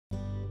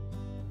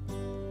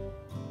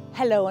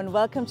Hello and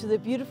welcome to the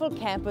beautiful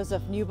campus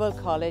of Newbold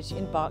College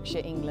in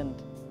Berkshire,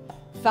 England.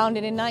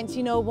 Founded in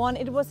 1901,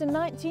 it was in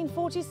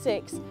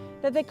 1946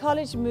 that the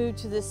college moved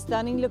to this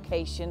stunning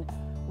location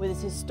with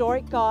its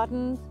historic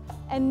gardens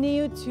and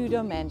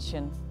neo-Tudor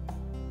mansion.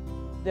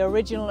 The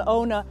original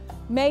owner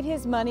made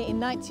his money in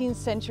 19th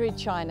century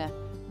China.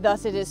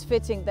 Thus it is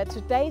fitting that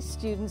today's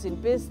students in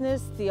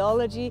business,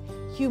 theology,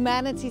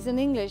 humanities and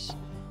English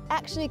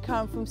actually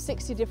come from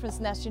 60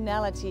 different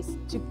nationalities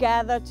to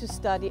gather to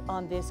study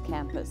on this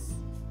campus.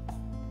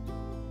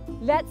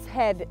 Let's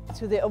head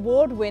to the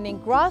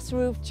award-winning Grass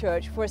Roof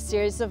Church for a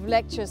series of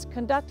lectures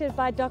conducted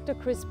by Dr.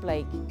 Chris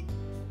Blake.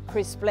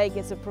 Chris Blake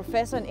is a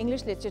professor in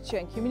English literature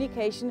and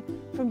communication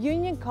from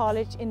Union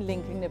College in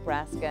Lincoln,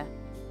 Nebraska.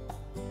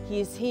 He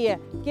is here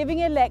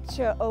giving a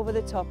lecture over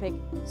the topic,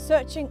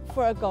 Searching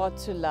for a God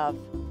to Love.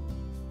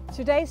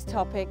 Today's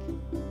topic,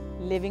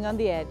 Living on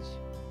the Edge.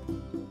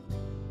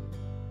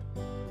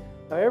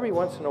 Now, every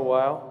once in a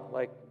while,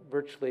 like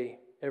virtually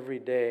every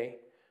day,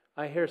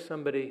 I hear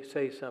somebody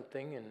say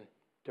something, and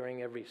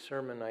during every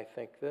sermon I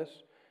think this,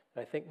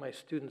 and I think my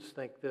students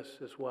think this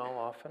as well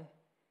often.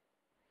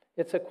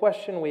 It's a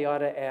question we ought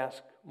to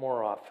ask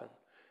more often.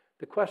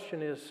 The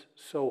question is,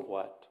 so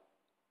what?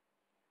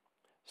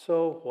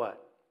 So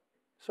what?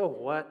 So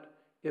what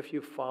if you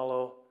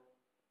follow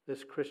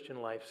this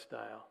Christian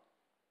lifestyle?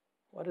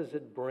 What does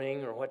it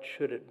bring, or what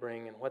should it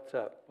bring, and what's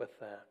up with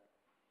that?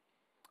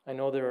 I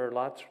know there are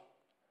lots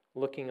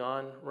looking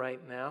on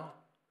right now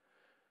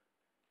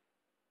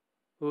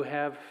who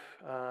have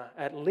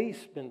at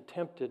least been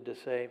tempted to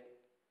say,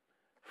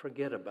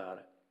 forget about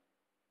it,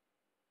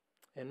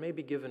 and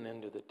maybe given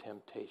into the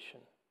temptation.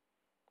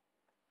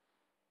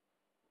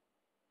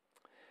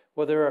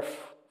 Well, there are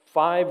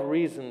 5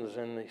 reasons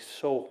in the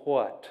so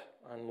what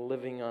on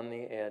living on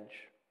the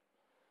edge.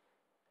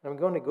 I'm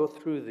going to go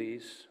through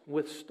these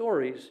with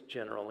stories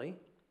generally.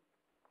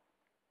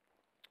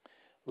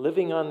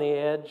 Living on the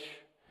edge.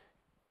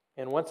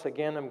 And once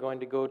again, I'm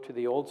going to go to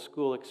the old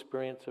school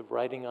experience of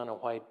writing on a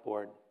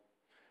whiteboard.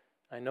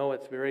 I know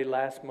it's very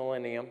last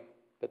millennium,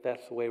 but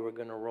that's the way we're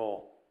going to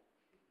roll.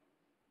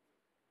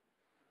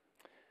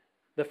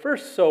 The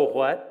first so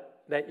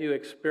what that you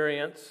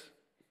experience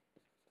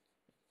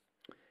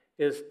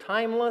is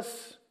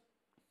timeless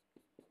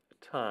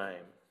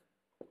time.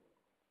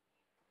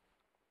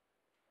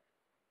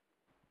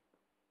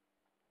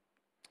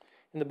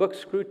 In the book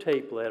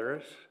Screwtape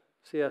Letters,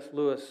 C.S.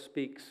 Lewis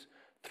speaks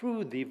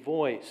through the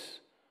voice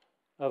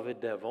of a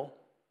devil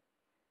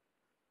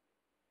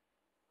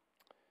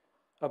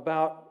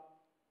about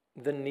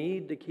the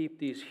need to keep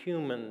these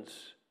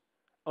humans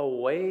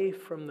away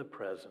from the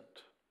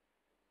present,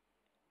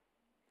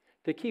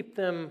 to keep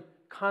them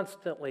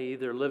constantly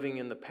either living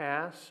in the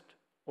past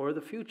or the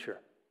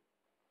future.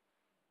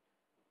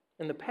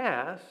 In the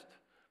past,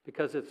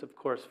 because it's of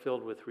course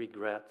filled with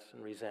regrets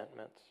and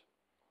resentments.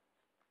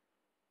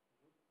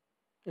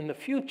 In the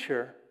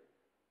future,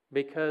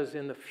 because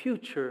in the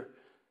future,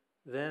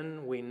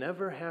 then we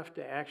never have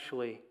to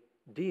actually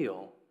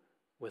deal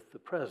with the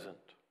present.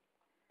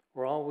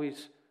 We're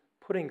always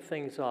putting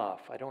things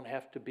off. I don't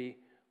have to be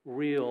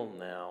real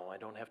now. I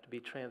don't have to be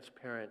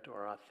transparent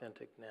or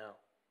authentic now.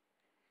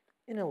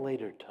 In a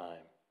later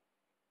time.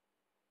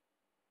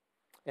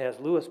 As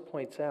Lewis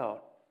points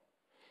out,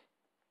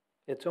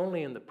 it's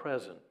only in the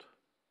present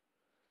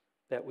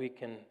that we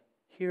can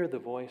hear the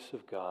voice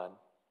of God,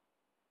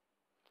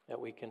 that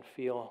we can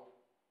feel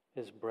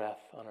His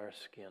breath on our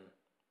skin.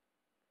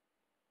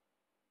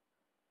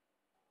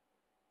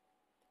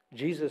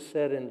 Jesus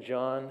said in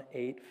John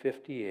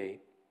 8:58,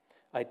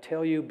 I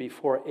tell you,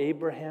 before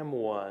Abraham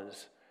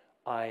was,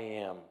 I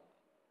am.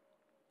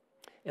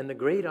 And the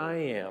great I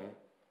am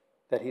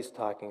that he's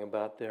talking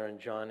about there in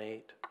John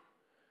 8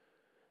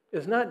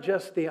 is not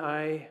just the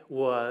I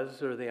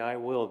was or the I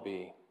will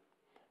be,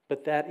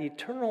 but that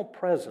eternal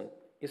present.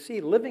 You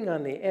see, living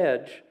on the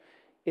edge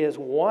is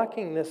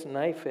walking this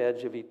knife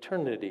edge of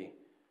eternity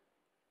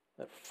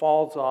that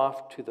falls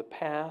off to the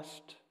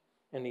past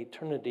and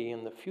eternity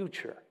in the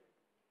future.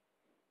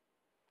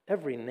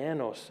 Every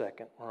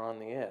nanosecond we're on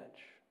the edge.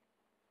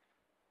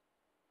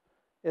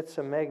 It's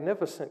a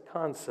magnificent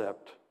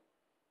concept.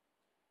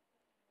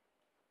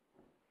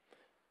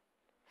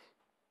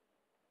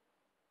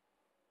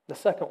 The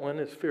second one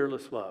is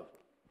fearless love.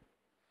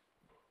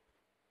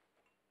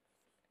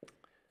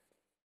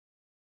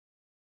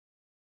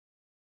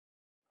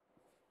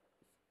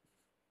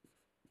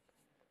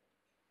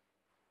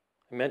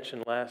 I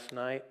mentioned last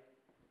night,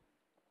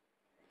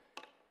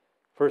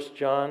 1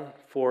 John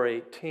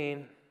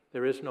 4:18,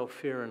 there is no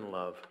fear in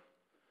love.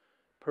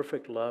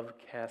 Perfect love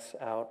casts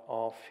out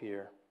all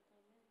fear.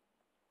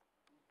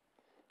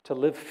 To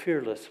live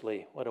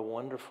fearlessly, what a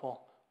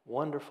wonderful,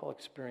 wonderful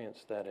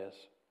experience that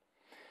is.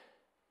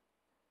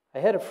 I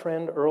had a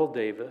friend, Earl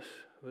Davis,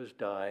 who has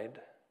died,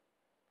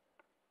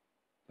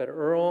 but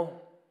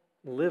Earl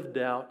lived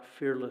out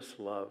fearless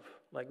love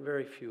like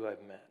very few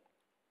I've met.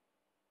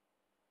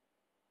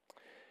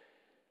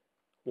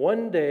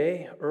 One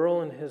day, Earl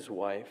and his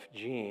wife,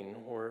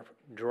 Jean, were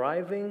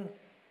driving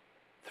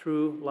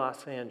through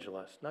Los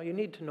Angeles. Now, you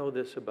need to know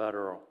this about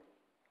Earl.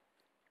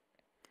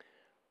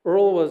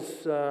 Earl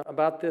was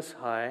about this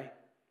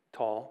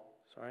tall,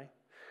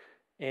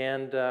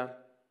 and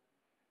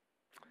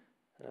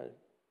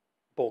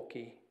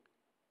bulky,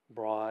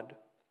 broad,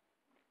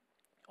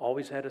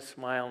 always had a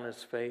smile on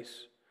his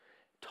face,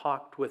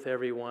 talked with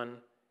everyone.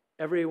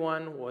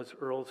 Everyone was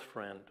Earl's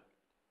friend.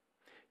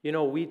 You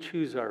know, we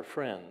choose our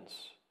friends.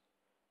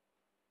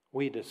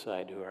 We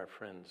decide who our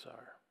friends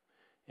are.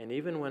 And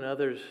even when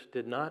others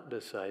did not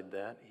decide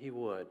that, he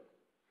would,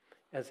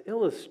 as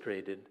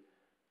illustrated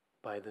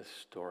by this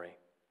story.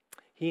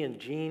 He and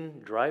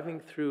Jean driving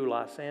through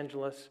Los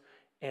Angeles,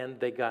 and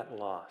they got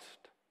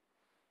lost.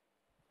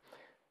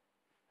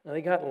 Now,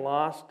 they got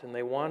lost, and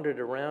they wandered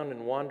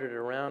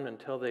around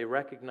until they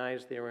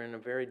recognized they were in a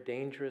very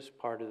dangerous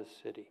part of the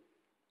city.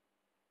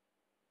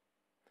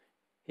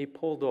 He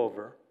pulled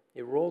over,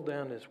 he rolled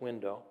down his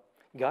window,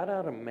 got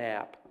out a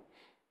map,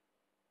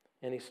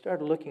 and he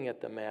started looking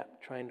at the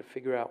map, trying to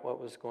figure out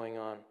what was going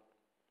on.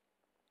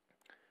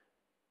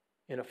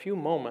 In a few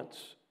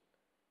moments,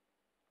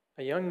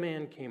 a young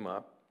man came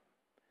up,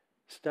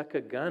 stuck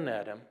a gun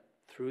at him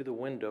through the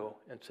window,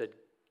 and said,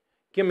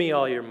 "Give me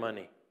all your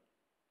money."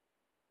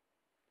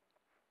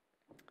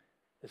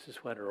 This is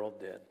what Earl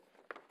did.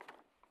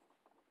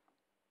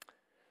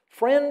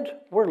 Friend,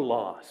 we're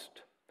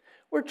lost.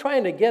 We're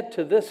trying to get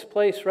to this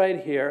place right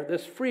here,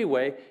 this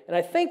freeway, and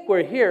I think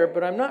we're here,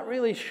 but I'm not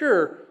really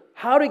sure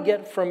how to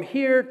get from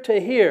here to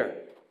here.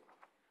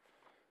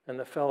 And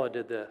the fellow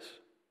did this.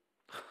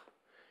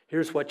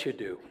 Here's what you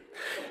do.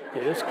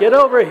 You just get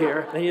over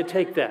here, then you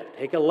take that.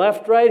 Take a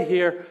left right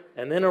here,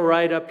 and then a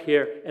right up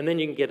here, and then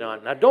you can get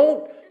on. Now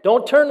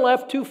don't turn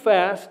left too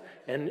fast.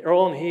 And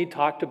Earl and he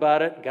talked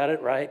about it, got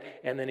it right,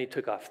 and then he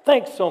took off.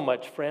 Thanks so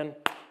much, friend.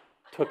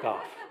 Took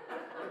off.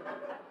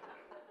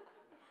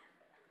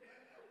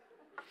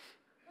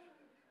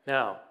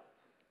 Now,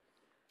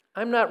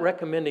 I'm not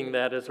recommending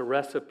that as a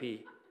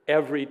recipe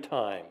every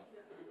time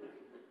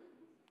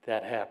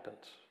that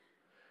happens.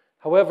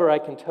 However, I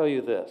can tell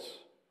you this,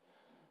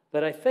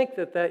 that I think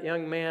that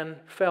young man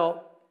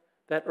felt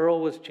that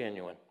Earl was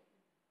genuine.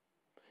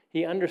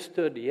 He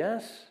understood,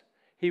 yes,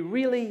 he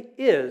really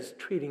is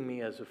treating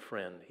me as a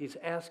friend. He's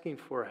asking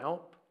for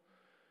help,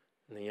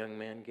 and the young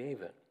man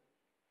gave it.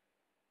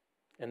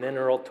 And then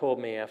Earl told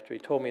me, after he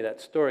told me that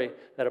story,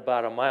 that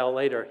about a mile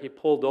later, he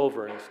pulled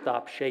over and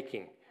stopped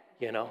shaking,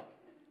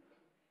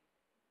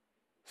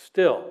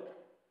 Still,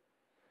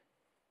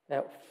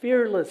 that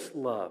fearless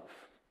love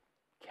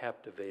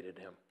captivated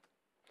him.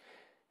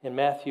 In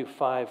Matthew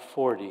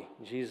 5:40,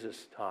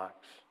 Jesus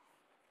talks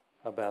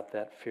about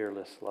that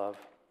fearless love.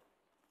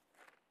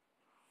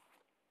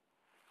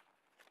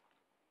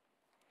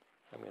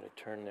 I'm going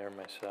to turn there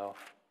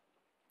myself.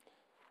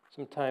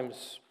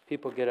 Sometimes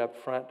people get up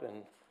front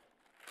and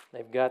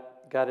they've got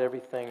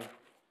everything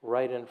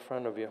right in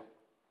front of you.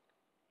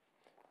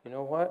 You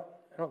know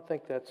what? I don't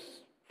think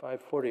that's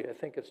 5:40. I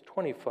think it's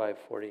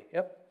 25:40.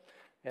 Yep,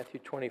 Matthew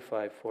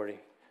 25:40.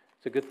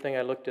 It's a good thing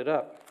I looked it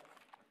up.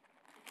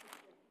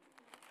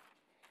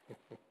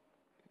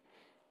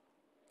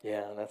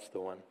 Yeah, that's the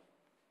one.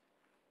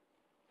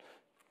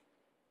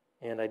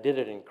 And I did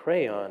it in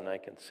crayon, I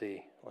can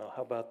see. Well,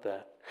 how about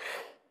that?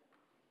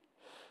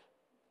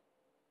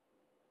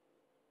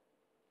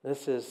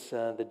 This is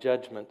the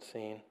judgment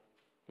scene,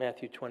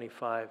 Matthew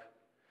 25.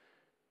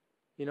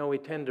 You know, we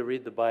tend to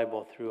read the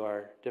Bible through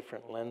our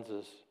different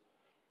lenses.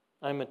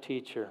 I'm a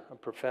teacher, a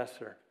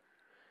professor,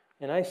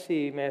 and I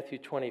see Matthew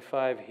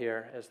 25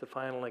 here as the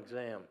final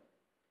exam.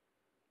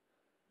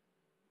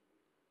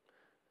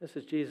 This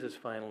is Jesus'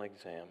 final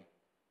exam.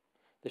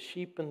 The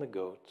sheep and the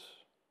goats.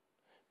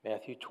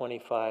 Matthew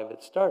 25,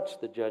 it starts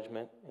the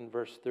judgment in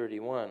verse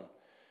 31.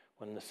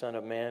 When the Son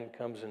of Man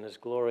comes in his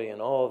glory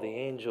and all the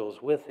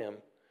angels with him,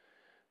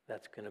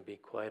 that's going to be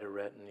quite a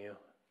retinue.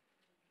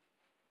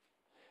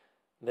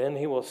 Then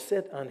he will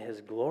sit on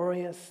his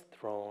glorious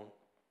throne.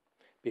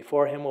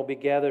 Before him will be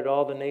gathered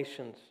all the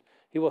nations.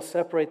 He will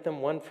separate them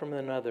one from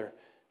another,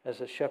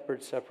 as a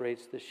shepherd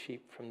separates the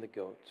sheep from the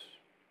goats.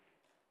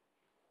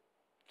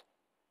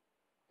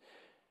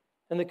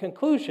 And the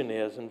conclusion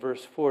is, in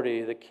verse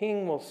 40, the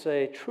king will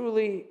say,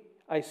 "Truly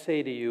I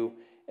say to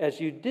you, as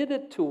you did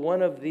it to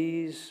one of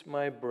these,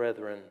 my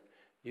brethren,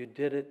 you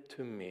did it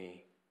to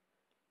me."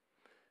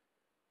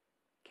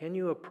 Can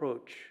you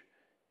approach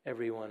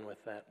everyone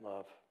with that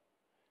love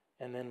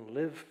and then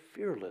live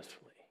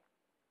fearlessly?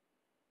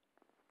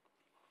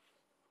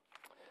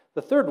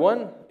 The third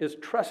one is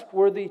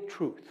trustworthy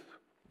truth.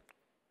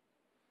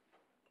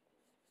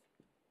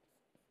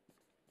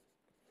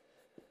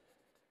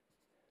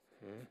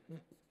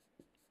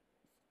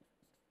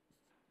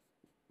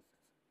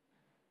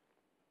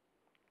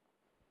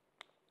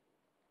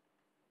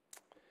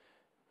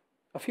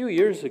 A few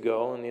years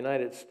ago in the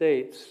United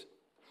States,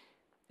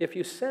 if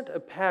you sent a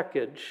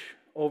package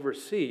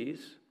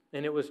overseas,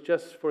 and it was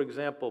just, for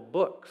example,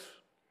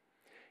 books,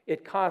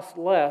 it cost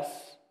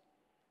less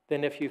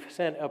than if you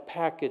sent a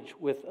package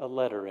with a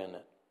letter in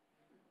it.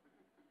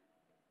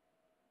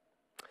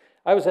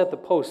 I was at the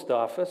post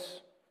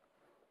office.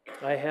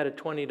 I had a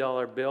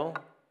 $20 bill.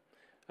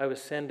 I was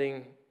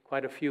sending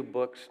quite a few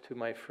books to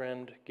my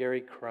friend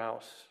Gary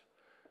Krause,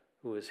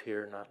 who was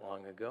here not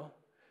long ago.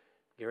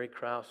 Gary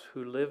Krause,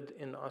 who lived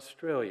in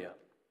Australia.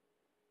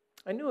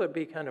 I knew it would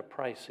be kind of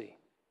pricey.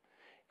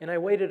 And I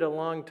waited a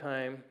long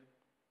time.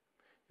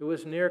 It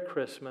was near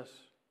Christmas.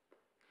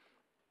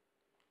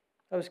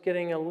 I was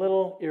getting a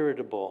little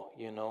irritable,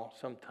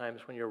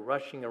 sometimes when you're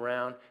rushing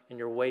around and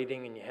you're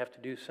waiting and you have to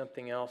do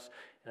something else.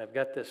 And I've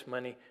got this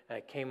money. And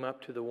I came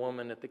up to the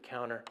woman at the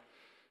counter.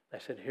 I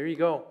said, "Here you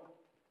go."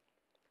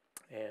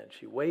 And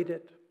she weighed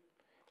it.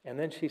 And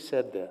then she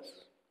said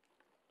this.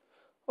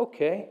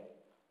 "Okay,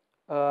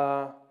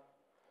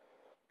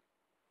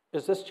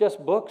 is this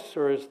just books,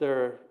 or is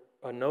there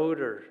a note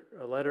or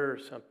a letter or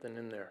something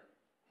in there?"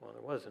 Well,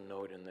 there was a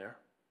note in there.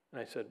 And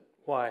I said,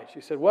 "Why?"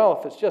 She said, "Well,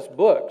 if it's just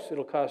books,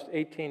 it'll cost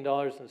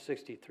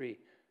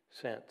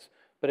 $18.63.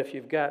 But if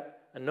you've got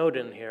a note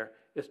in here,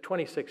 it's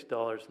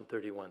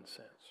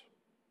 $26.31.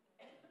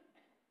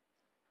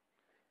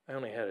 I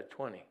only had a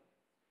 20.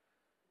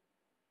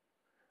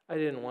 I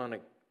didn't want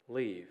to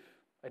leave.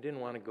 I didn't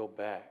want to go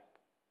back.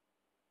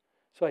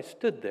 So I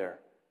stood there.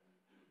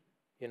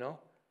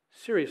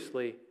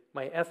 Seriously,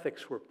 my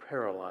ethics were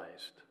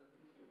paralyzed.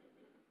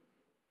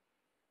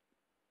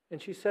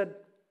 And she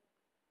said,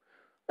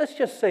 "Let's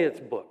just say it's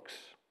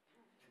books."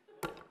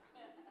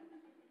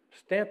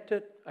 Stamped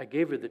it. I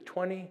gave her the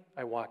 20.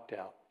 I walked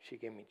out. She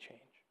gave me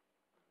change.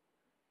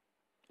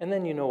 And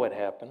then you know what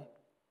happened.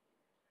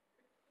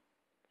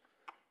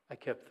 I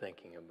kept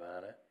thinking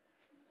about it.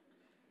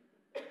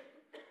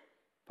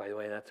 By the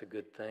way, that's a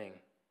good thing.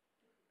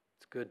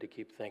 It's good to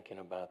keep thinking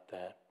about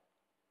that.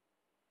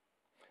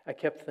 I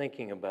kept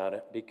thinking about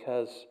it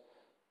because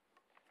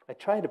I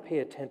tried to pay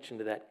attention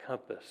to that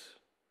compass,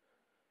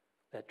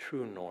 that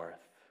true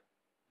north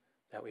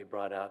that we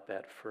brought out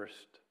that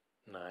first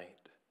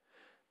night.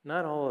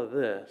 Not all of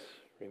this,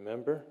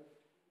 remember?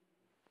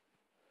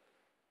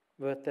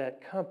 But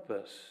that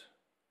compass,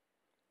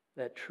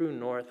 that true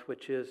north,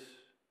 which is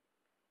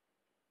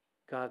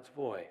God's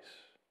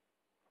voice,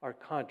 our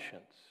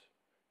conscience,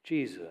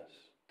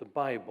 Jesus, the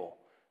Bible,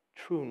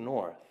 true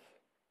north.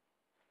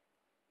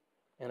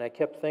 And I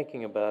kept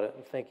thinking about it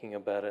and thinking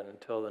about it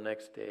until the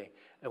next day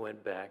I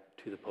went back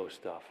to the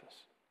post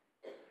office.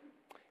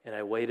 And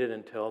I waited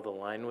until the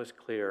line was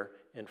clear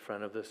in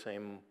front of the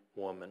same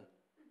woman.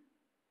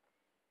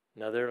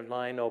 Another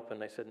line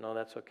opened. I said, "No,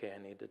 that's okay. I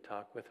need to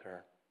talk with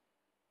her."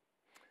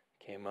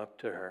 Came up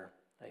to her.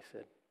 I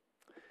said,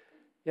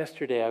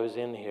 "Yesterday I was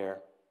in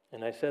here,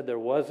 and I said there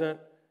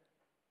wasn't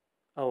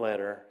a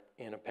letter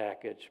in a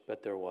package,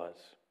 but there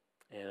was.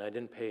 And I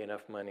didn't pay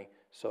enough money,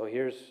 so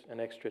here's an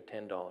extra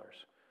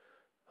 $10.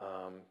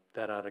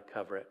 That ought to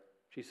cover it."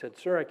 She said,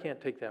 "Sir, I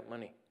can't take that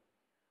money."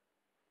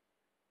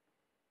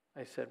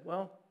 I said,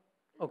 "Well,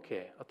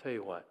 okay, I'll tell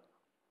you what.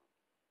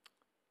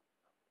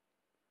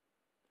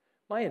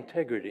 My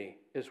integrity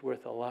is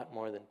worth a lot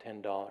more than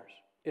 $10.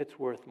 It's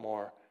worth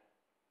more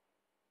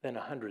than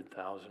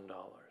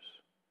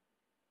 $100,000.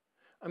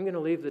 I'm going to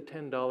leave the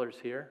 $10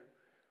 here.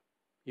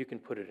 You can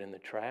put it in the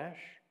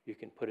trash. You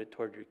can put it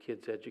toward your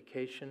kids'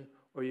 education,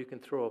 or you can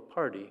throw a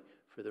party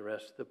for the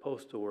rest of the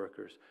postal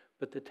workers.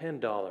 But the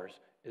 $10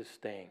 is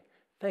staying.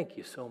 Thank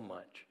you so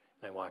much."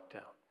 And I walked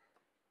out.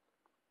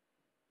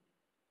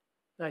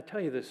 Now, I tell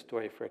you this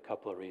story for a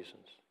couple of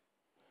reasons.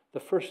 The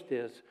first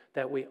is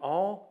that we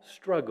all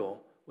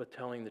struggle with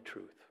telling the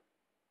truth.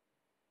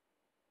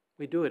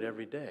 We do it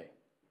every day.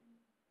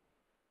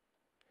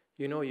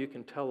 You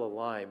can tell a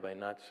lie by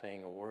not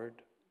saying a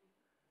word,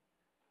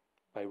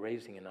 by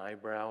raising an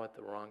eyebrow at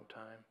the wrong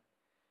time.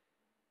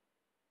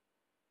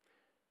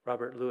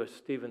 Robert Louis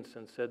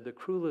Stevenson said, "The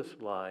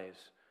cruelest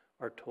lies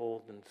are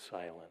told in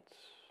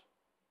silence."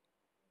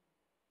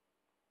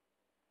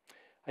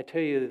 I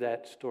tell you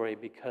that story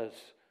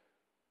because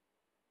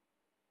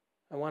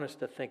I want us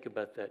to think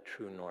about that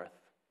true north.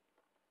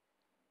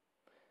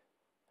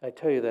 I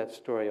tell you that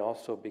story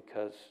also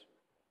because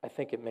I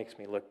think it makes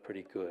me look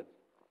pretty good.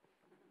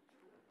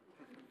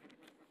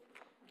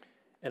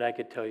 And I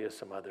could tell you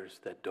some others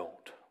that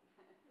don't.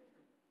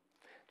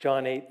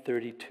 John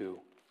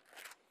 8:32.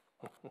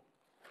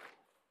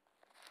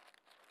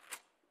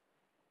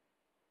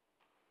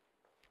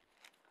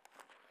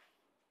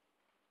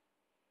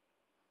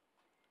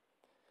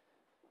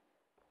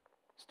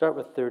 Start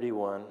with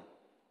 31.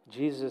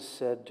 Jesus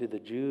said to the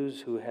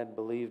Jews who had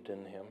believed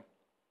in him,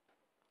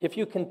 "If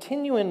you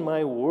continue in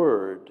my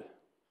word,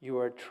 you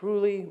are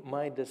truly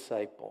my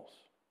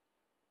disciples,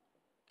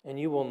 and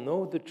you will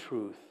know the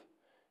truth,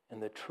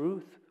 and the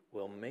truth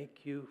will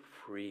make you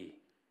free."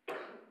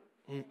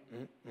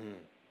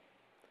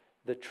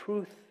 The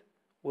truth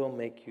will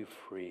make you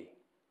free.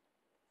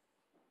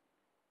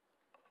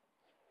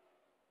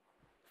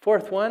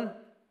 Fourth one.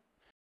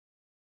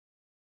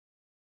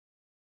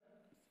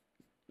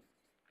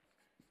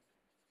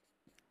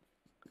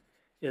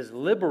 Is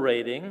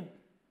liberating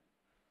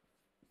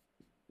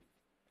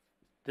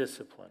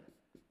discipline.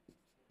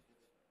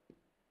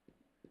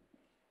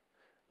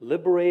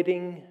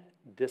 Liberating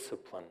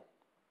discipline.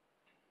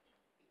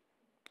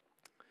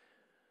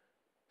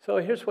 So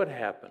here's what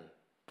happened.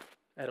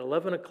 At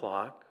 11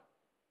 o'clock,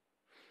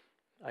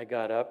 I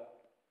got up,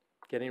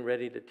 getting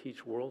ready to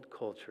teach world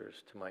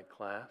cultures to my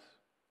class.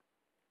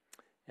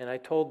 And I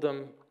told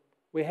them,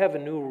 we have a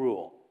new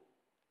rule.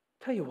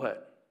 Tell you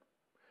what,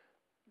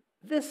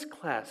 this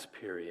class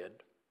period,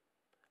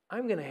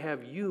 I'm going to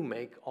have you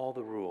make all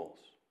the rules.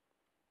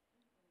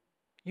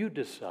 You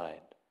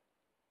decide.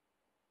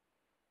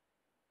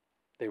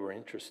 They were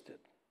interested.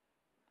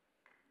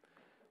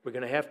 We're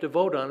going to have to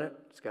vote on it.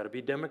 It's got to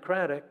be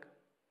democratic.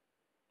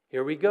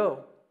 Here we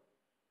go.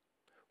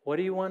 What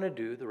do you want to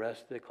do the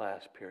rest of the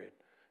class period?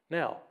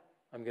 Now,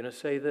 I'm going to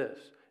say this.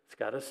 It's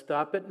got to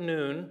stop at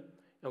noon,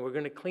 and we're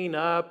going to clean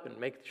up and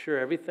make sure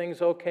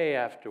everything's okay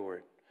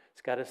afterward.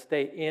 It's got to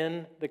stay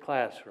in the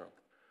classroom.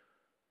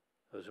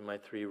 Those are my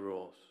 3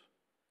 rules.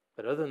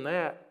 But other than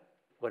that,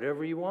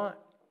 whatever you want.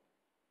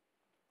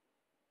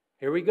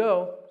 Here we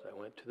go. So I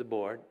went to the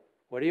board.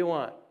 What do you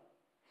want?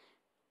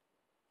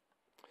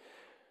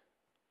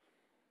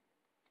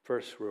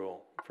 First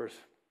rule. First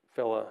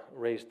fella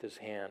raised his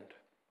hand.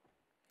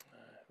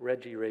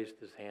 Reggie raised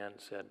his hand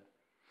and said,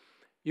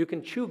 you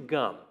can chew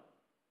gum.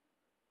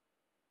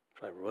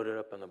 So I wrote it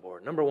up on the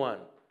board. Number 1,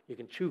 you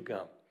can chew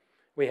gum.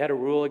 We had a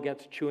rule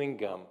against chewing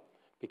gum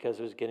because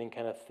it was getting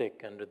kind of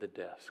thick under the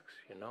desks,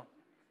 you know.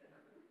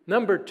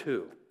 Number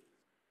 2,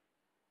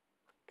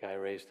 guy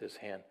raised his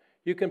hand.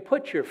 You can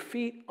put your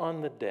feet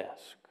on the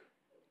desk.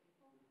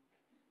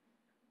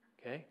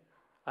 Okay?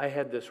 I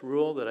had this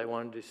rule that I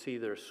wanted to see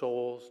their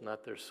souls,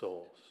 not their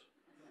souls.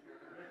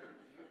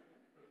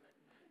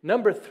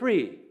 Number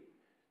 3,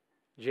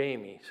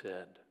 Jamie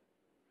said.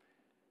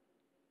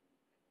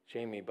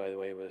 Jamie, by the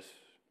way, was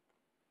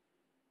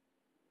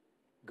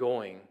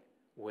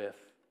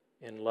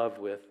in love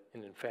with,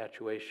 in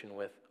infatuation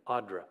with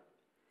Audra.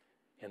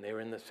 And they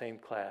were in the same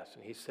class.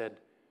 And he said,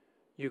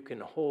 you can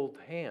hold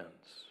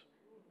hands.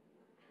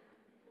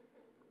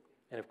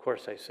 And of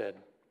course I said,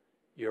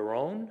 your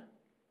own?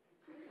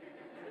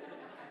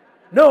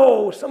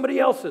 No, somebody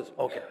else's.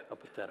 Okay, I'll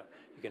put that up.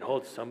 You can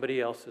hold somebody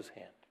else's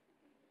hand.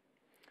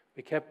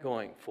 We kept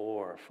going,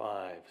 4,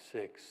 5,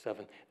 6,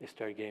 7. They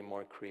started getting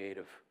more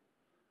creative,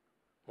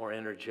 more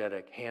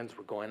energetic. Hands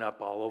were going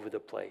up all over the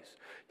place.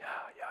 Yeah.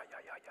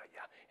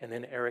 And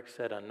then Eric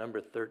said on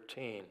number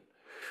 13,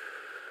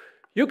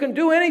 you can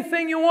do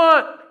anything you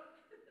want.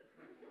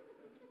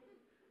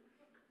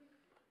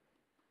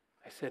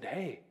 I said,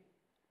 hey,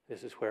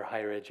 this is where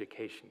higher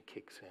education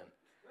kicks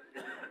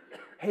in.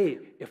 Hey,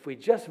 if we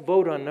just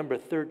vote on number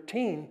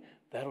 13,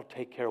 that'll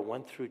take care of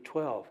 1 through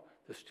 12.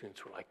 The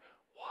students were like,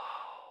 wow.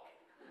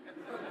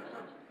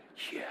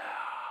 Yeah.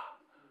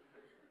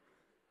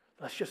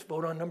 Let's just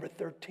vote on number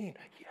 13.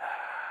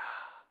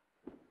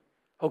 Yeah.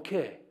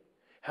 Okay.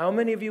 How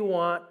many of you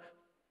want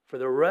for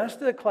the rest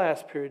of the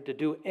class period to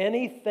do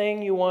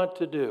anything you want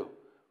to do?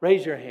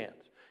 Raise your hands.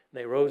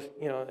 And they rose,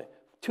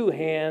 2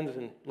 hands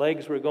and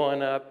legs were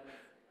going up.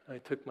 I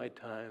took my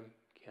time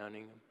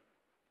counting them.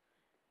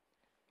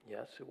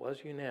 Yes, it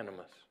was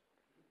unanimous.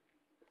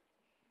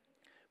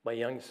 My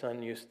young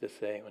son used to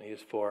say when he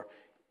was 4,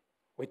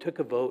 we took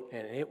a vote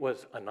and it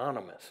was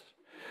anonymous.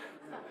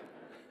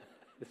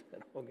 I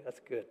said, oh, that's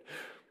good.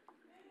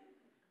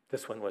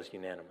 This one was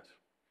unanimous.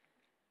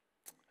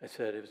 I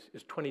said it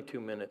was 22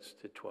 minutes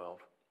to 12,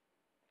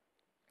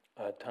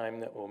 a time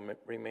that will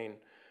remain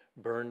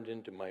burned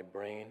into my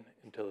brain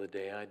until the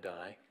day I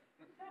die.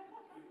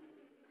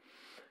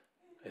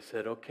 I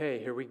said, okay,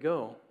 here we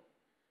go.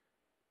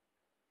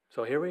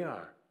 So here we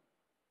are.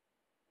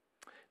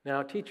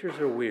 Now, teachers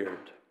are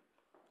weird.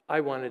 I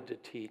wanted to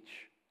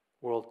teach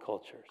world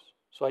cultures.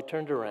 So I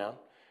turned around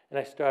and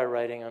I started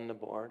writing on the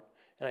board.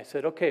 And I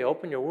said, okay,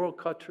 open your world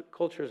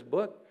cultures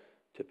book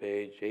to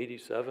page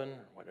 87, or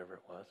whatever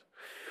it was.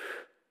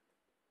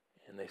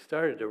 And they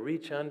started to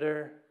reach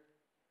under.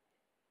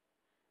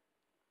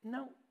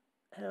 No,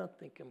 I don't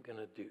think I'm going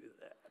to do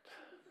that.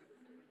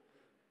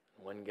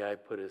 One guy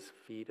put his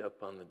feet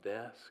up on the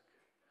desk.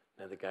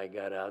 Another guy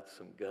got out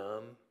some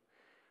gum.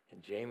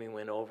 And Jamie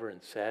went over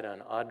and sat on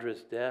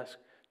Audra's desk,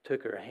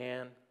 took her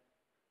hand,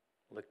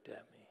 looked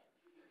at me.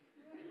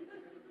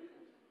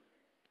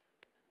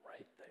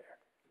 Right there.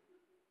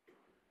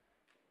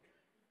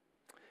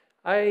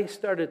 I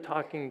started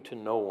talking to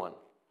no one,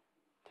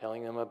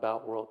 telling them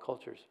about world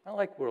cultures. I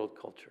like world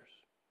cultures.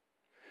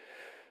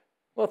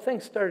 Well,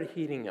 things started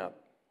heating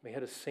up. We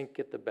had a sink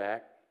at the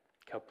back.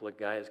 A couple of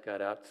guys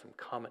got out some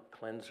Comet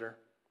cleanser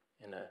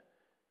and a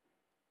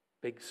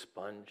big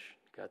sponge.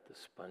 Got the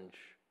sponge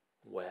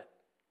wet.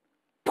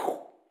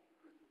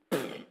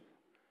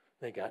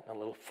 They got in a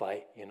little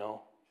fight,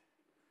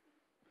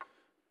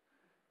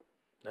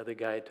 Another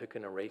guy took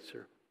an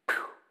eraser,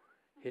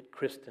 hit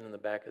Kristen in the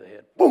back of the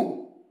head.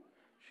 Boom!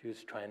 She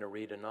was trying to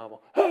read a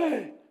novel.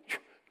 Hey!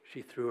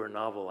 She threw her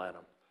novel at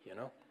him,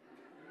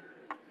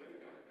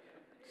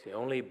 It's the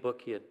only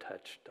book he had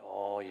touched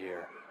all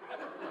year.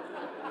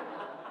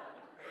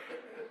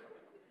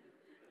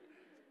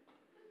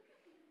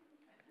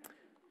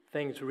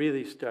 Things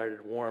really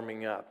started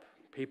warming up.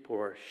 People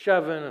were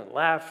shoving and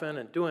laughing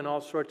and doing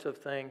all sorts of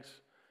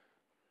things.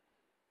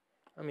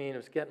 I mean, it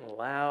was getting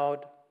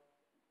loud.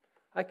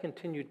 I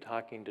continued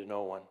talking to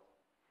no one.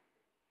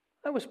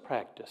 I was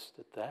practiced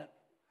at that.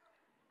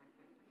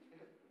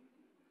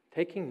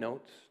 Taking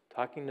notes,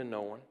 talking to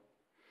no one.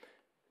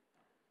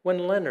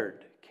 When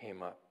Leonard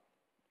came up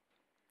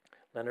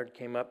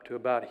to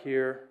about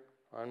here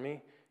on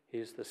me.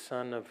 He's the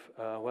son of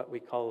what we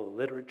call a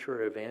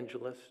literature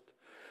evangelist.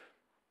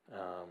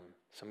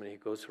 Somebody who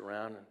goes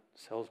around and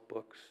sells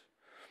books.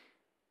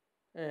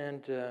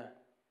 And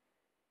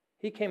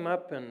he came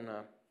up and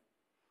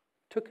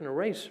took an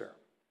eraser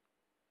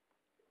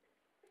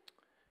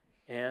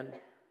and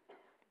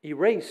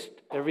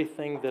erased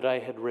everything that I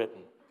had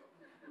written.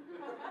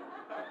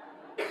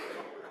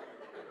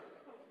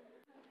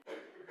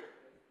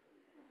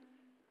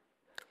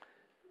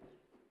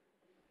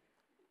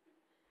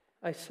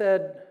 I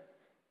said,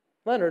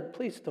 "Leonard,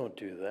 please don't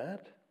do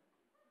that."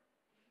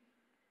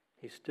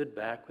 He stood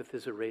back with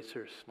his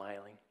eraser,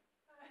 smiling,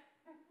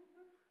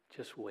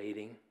 just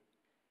waiting.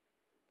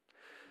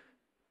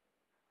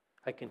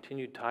 I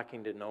continued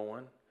talking to no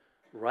one,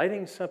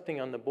 writing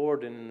something on the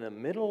board, and in the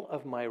middle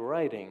of my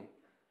writing,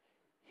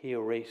 he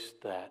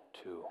erased that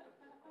too.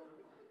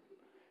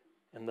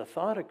 And the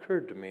thought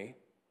occurred to me,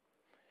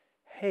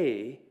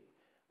 hey,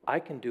 I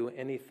can do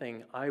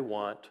anything I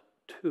want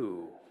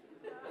too.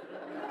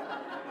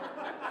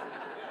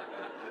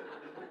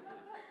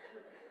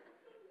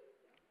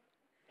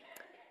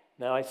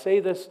 Now, I say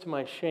this to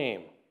my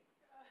shame,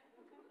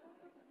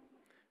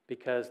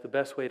 because the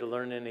best way to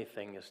learn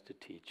anything is to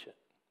teach it.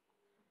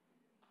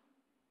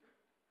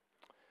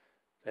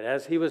 But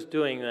as he was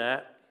doing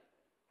that,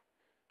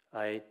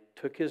 I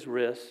took his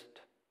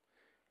wrist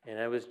and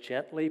I was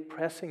gently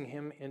pressing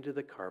him into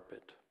the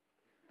carpet.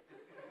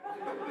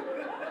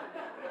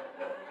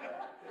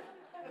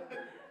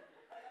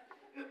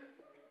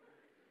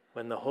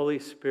 When the Holy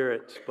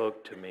Spirit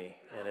spoke to me,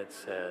 and it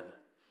said,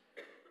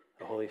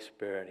 the Holy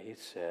Spirit, he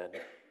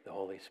said, the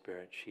Holy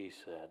Spirit, she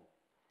said,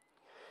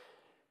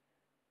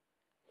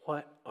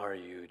 "What are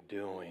you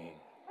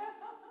doing?"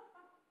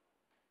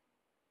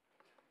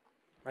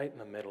 Right in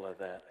the middle of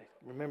that. I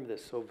remember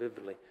this so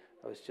vividly.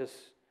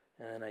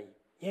 And I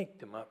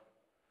yanked him up.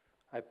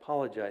 I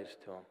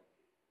apologized to him.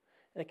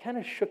 And it kind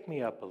of shook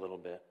me up a little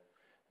bit.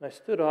 And I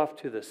stood off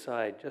to the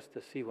side just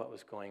to see what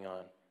was going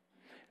on.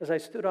 As I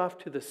stood off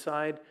to the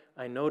side,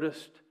 I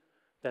noticed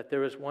that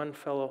there was one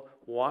fellow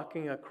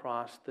walking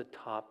across the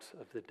tops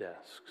of the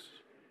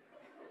desks.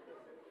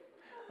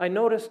 I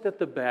noticed at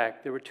the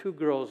back there were two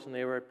girls, and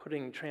they were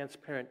putting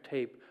transparent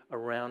tape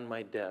around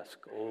my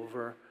desk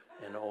over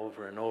and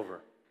over and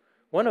over.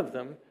 One of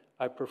them,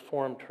 I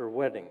performed her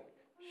wedding.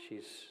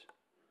 She's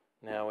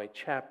now a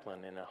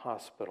chaplain in a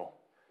hospital.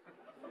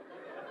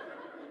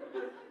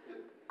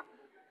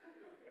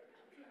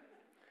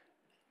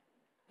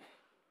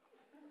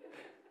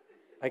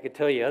 I could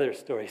tell you other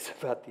stories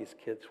about these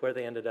kids, where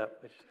they ended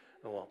up, which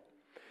I won't.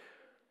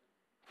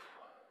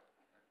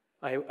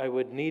 I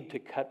would need to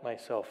cut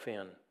myself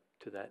in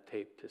to that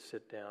tape to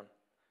sit down.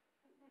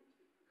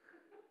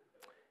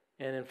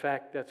 And in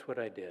fact, that's what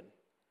I did.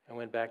 I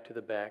went back to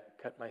the back,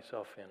 cut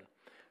myself in,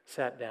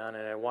 sat down,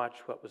 and I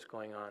watched what was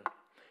going on.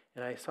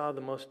 And I saw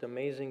the most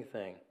amazing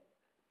thing.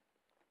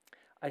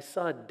 I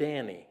saw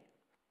Danny,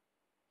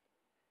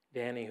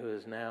 who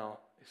is now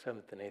a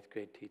 7th and 8th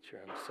grade teacher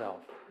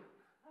himself.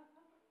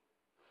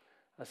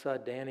 I saw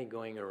Danny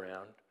going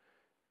around,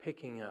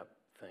 picking up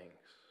things,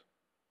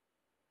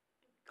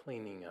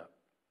 cleaning up,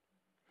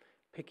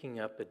 picking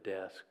up a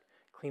desk,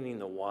 cleaning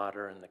the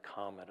water and the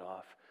comet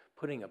off,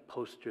 putting a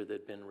poster that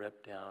had been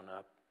ripped down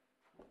up,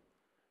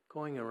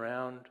 going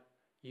around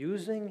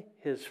using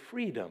his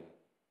freedom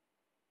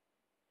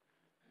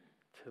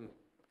to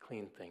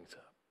clean things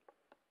up.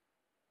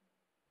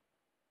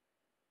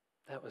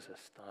 That was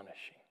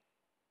astonishing.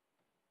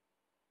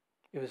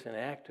 It was an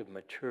act of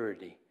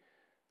maturity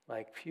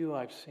like few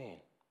I've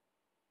seen.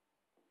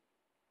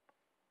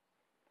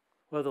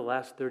 Well, the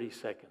last 30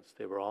 seconds,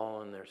 they were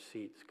all in their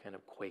seats, kind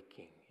of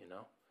quaking, you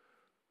know.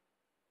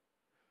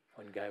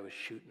 One guy was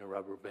shooting a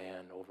rubber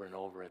band over and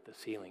over at the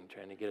ceiling,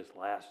 trying to get his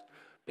last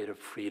bit of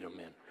freedom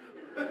in.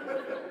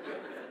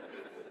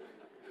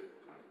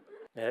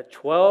 At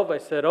 12, I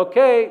said,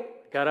 "Okay,"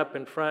 got up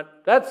in front.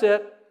 "That's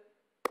it.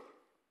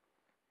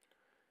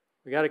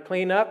 We got to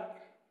clean up,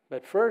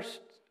 but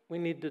first, we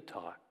need to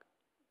talk.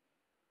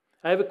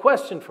 I have a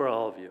question for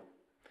all of you.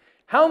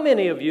 How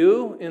many of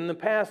you in the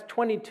past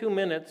 22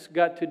 minutes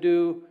got to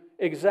do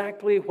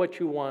exactly what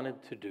you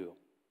wanted to do?"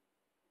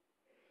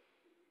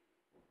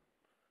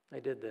 I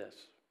did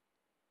this.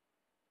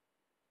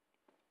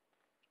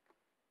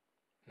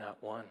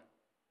 Not one.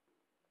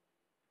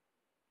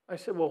 I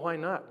said, "Well, why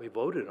not? We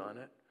voted on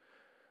it."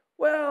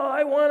 "Well,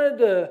 I wanted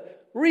to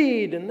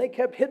read, and they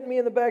kept hitting me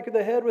in the back of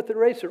the head with the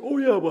eraser." "Oh,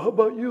 yeah, well, how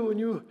about you and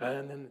you?"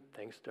 And then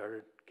things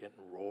started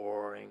getting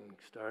roaring,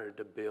 started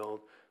to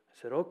build. I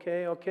said,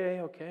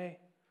 okay.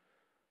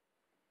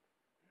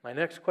 My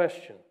next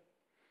question.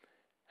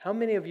 How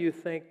many of you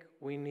think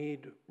we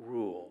need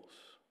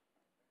rules?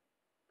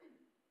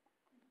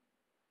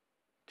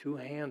 2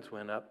 hands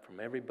went up from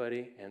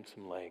everybody and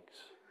some legs.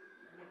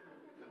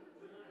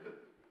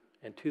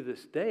 And to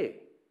this day,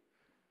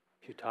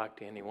 if you talk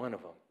to any one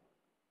of them,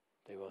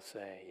 they will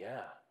say,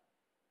 yeah,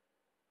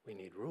 we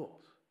need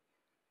rules.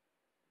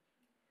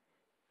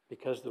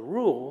 Because the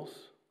rules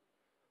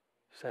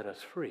set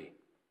us free.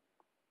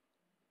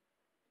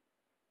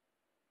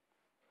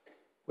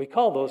 We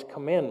call those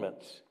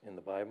commandments in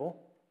the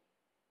Bible.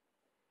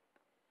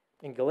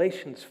 In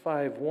Galatians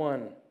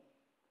 5:1,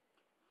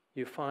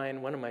 you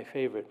find one of my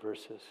favorite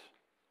verses.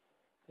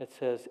 It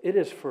says, "It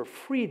is for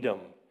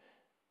freedom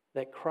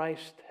that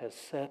Christ has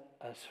set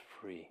us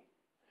free."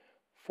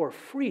 For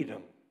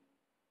freedom.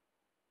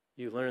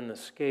 You learn the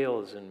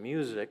scales in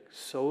music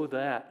so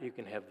that you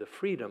can have the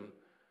freedom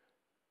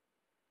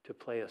to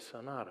play a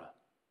sonata.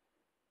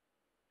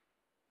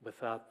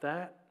 Without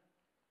that,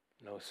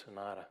 no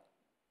sonata.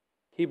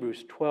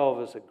 Hebrews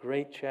 12 is a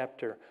great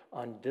chapter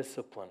on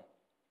discipline.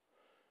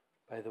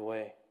 By the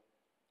way,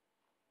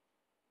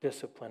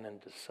 discipline and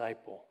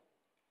disciple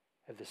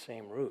have the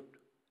same root.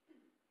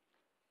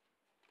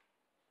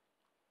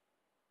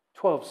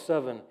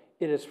 12:7,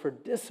 it is for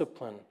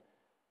discipline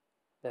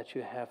that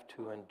you have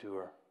to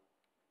endure.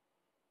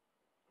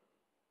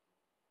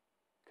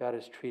 God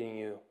is treating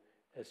you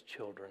as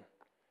children.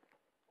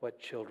 What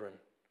children,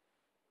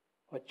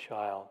 what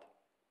child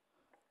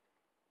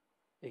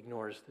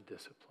ignores the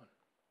discipline?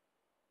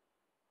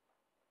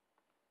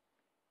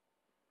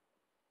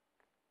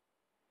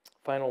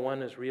 Final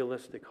one is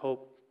realistic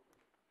hope.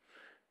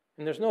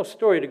 And there's no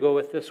story to go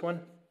with this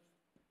one.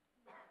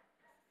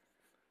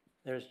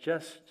 There's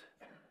just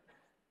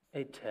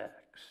a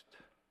text.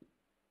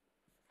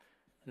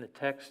 And the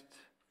text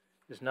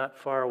is not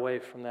far away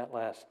from that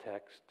last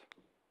text.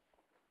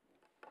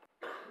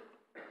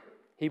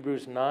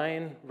 Hebrews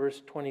 9,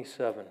 verse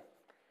 27,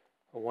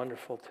 a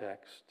wonderful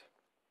text.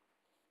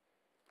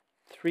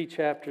 3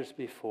 chapters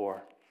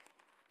before.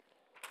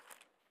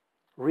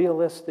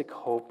 Realistic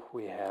hope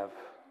we have.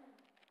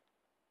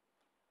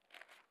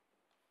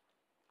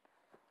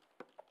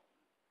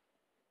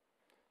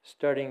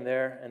 Starting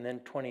there, and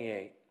then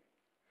 28.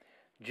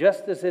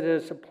 Just as it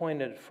is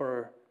appointed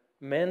for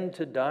men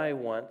to die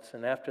once,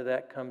 and after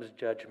that comes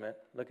judgment.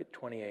 Look at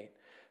 28.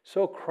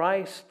 So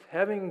Christ,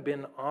 having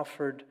been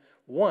offered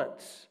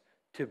once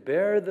to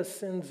bear the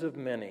sins of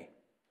many,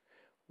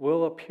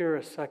 will appear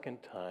a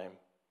second time.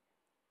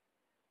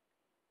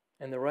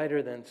 And the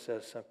writer then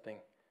says something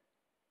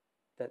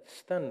that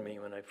stunned me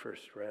when I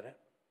first read it.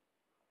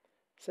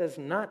 It says,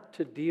 not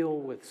to deal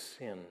with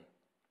sin.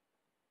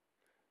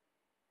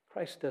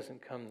 Christ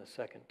doesn't come the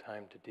second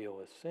time to deal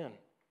with sin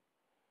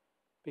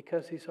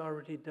because he's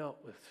already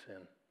dealt with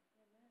sin.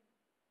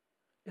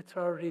 It's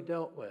already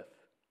dealt with.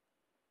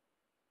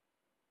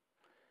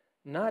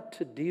 Not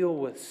to deal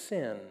with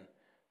sin,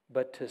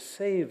 but to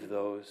save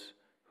those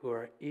who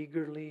are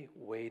eagerly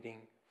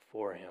waiting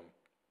for him.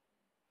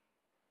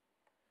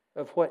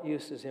 Of what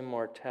use is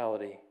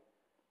immortality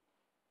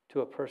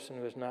to a person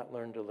who has not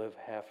learned to live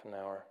half an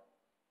hour?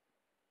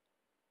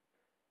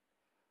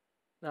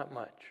 Not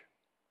much.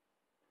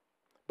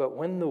 But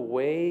when the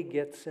way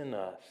gets in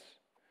us,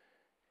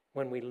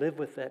 when we live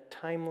with that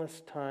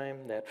timeless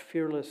time, that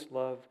fearless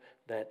love,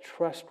 that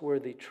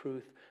trustworthy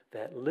truth,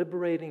 that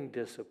liberating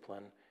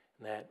discipline,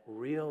 and that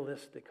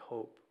realistic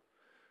hope,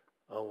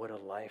 oh, what a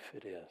life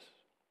it is.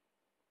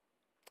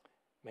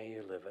 May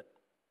you live it.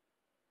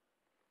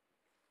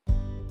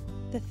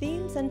 The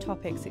themes and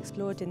topics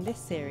explored in this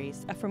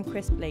series are from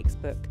Chris Blake's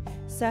book,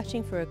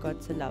 Searching for a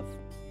God to Love.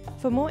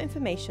 For more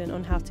information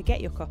on how to get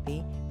your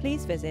copy,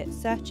 please visit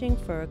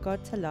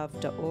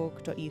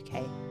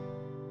searchingforagodtolove.org.uk.